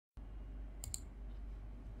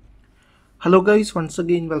Hello guys, once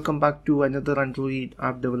again welcome back to another Android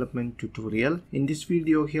app development tutorial. In this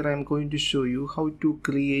video here I am going to show you how to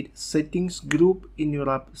create settings group in your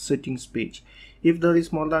app settings page. If there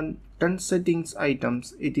is more than 10 settings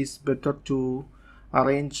items, it is better to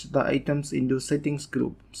arrange the items into settings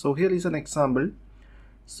group. So here is an example.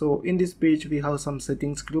 So in this page we have some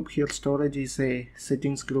settings group. Here storage is a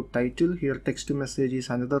settings group title. Here text to message is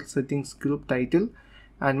another settings group title,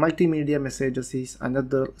 and multimedia messages is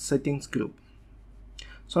another settings group.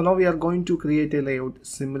 So now we are going to create a layout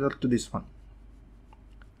similar to this one.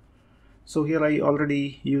 So here I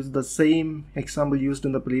already used the same example used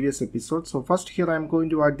in the previous episode. So first here I am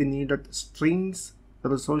going to add the needed strings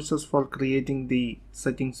resources for creating the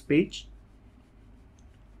settings page.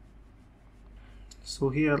 So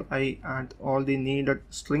here I add all the needed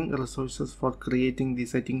string resources for creating the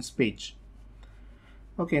settings page.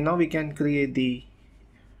 Okay, now we can create the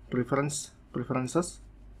preferences.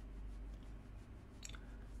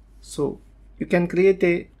 So you can create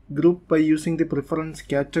a group by using the preference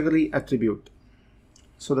category attribute.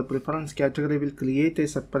 So the preference category will create a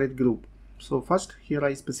separate group. So first here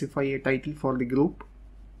I specify a title for the group.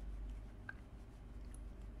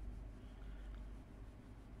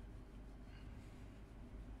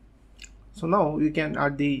 So now you can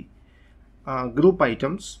add the group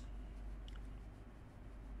items.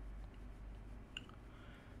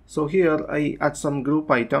 So here I add some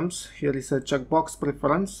group items. Here is a checkbox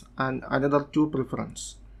preference and another two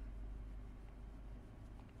preference.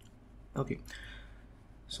 Okay.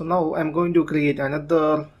 So now I'm going to create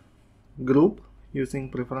another group using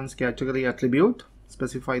preference category attribute.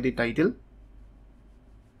 Specify the title.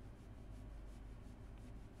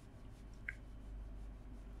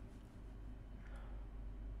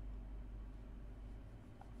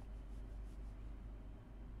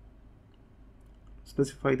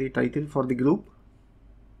 Specify the title for the group,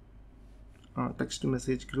 text to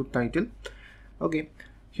message group title. Okay,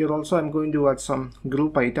 here also I'm going to add some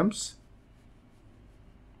group items.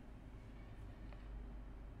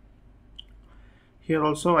 Here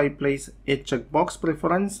also I place a checkbox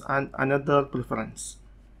preference and another preference.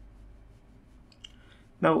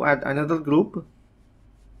 Now add another group.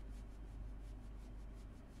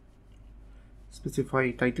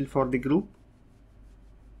 Specify title for the group.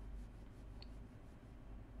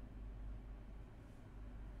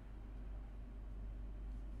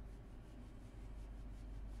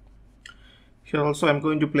 Here also I'm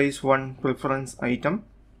going to place one preference item.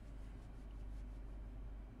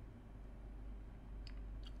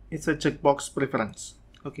 It's a checkbox preference.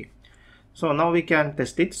 Okay, so now we can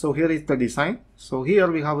test it. So here is the design. So here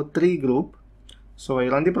we have a 3 group. So I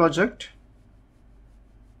run the project.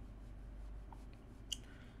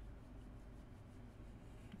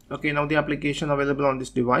 Okay, now the application available on this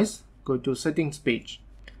device. Go to settings page.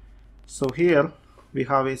 So here we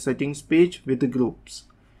have a settings page with the groups.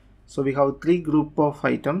 So we have 3 group of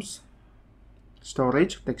items: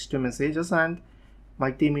 storage, text to messages and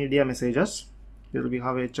multimedia messages. Here we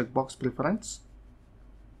have a checkbox preference.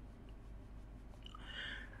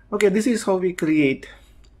 Okay, this is how we create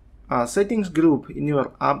a settings group in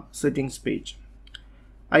your app settings page.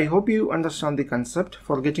 I hope you understand the concept.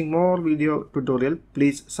 For getting more video tutorial,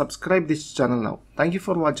 please subscribe this channel now. Thank you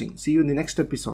for watching. See you in the next episode.